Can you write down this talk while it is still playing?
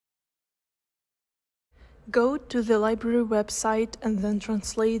Go to the library website and then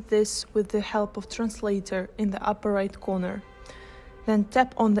translate this with the help of translator in the upper right corner. Then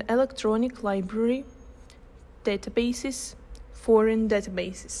tap on the electronic library, databases, foreign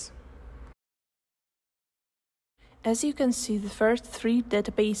databases. As you can see, the first 3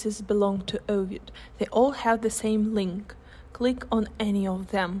 databases belong to OVID. They all have the same link. Click on any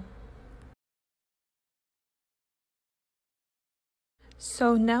of them.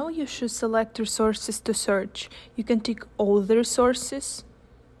 So now you should select resources to search. You can tick all the resources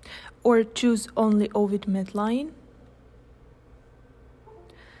or choose only OVID Medline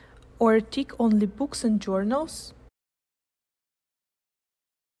or tick only books and journals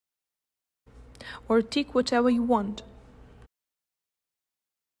or tick whatever you want.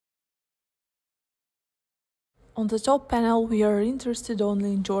 On the top panel, we are interested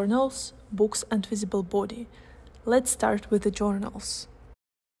only in journals, books and visible body. Let's start with the journals.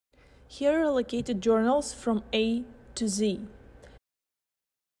 Here are located journals from A to Z.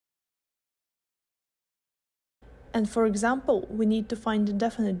 And for example, we need to find a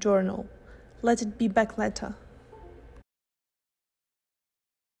definite journal. Let it be back letter.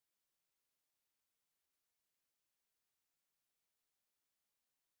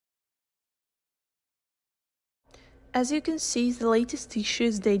 As you can see, the latest issue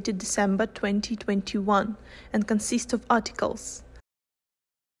is dated December 2021 and consists of articles.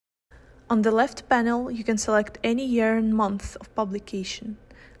 On the left panel, you can select any year and month of publication.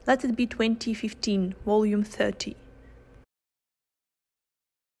 Let it be 2015, volume 30.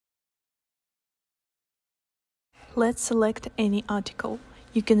 Let's select any article.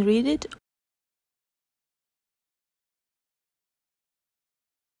 You can read it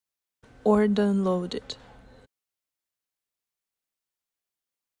or download it.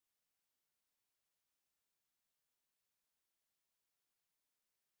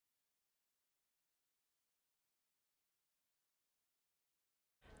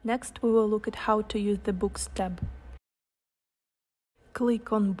 Next, we will look at how to use the Books tab.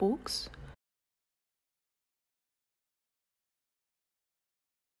 Click on Books.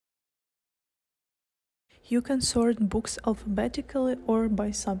 You can sort books alphabetically or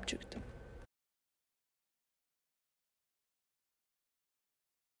by subject.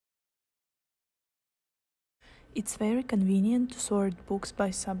 It's very convenient to sort books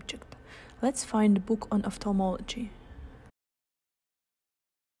by subject. Let's find a book on ophthalmology.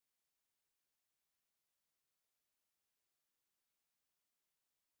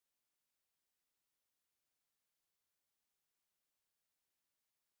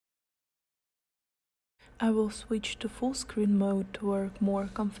 I will switch to full screen mode to work more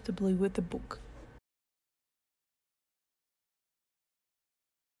comfortably with the book.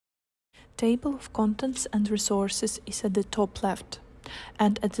 Table of contents and resources is at the top left,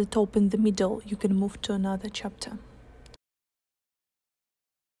 and at the top in the middle you can move to another chapter.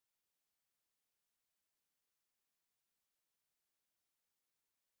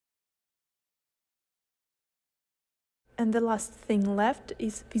 And the last thing left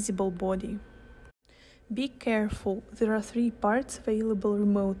is visible body. Be careful, there are 3 parts available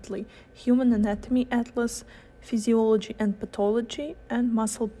remotely: Human Anatomy Atlas, Physiology and Pathology, and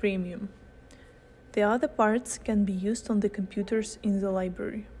Muscle Premium. The other parts can be used on the computers in the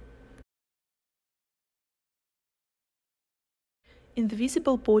library. In the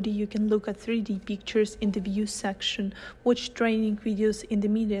visible body, you can look at 3D pictures in the View section, watch training videos in the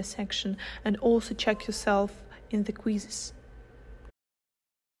Media section, and also check yourself in the quizzes.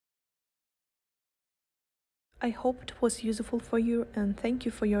 I hope it was useful for you, and thank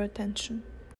you for your attention.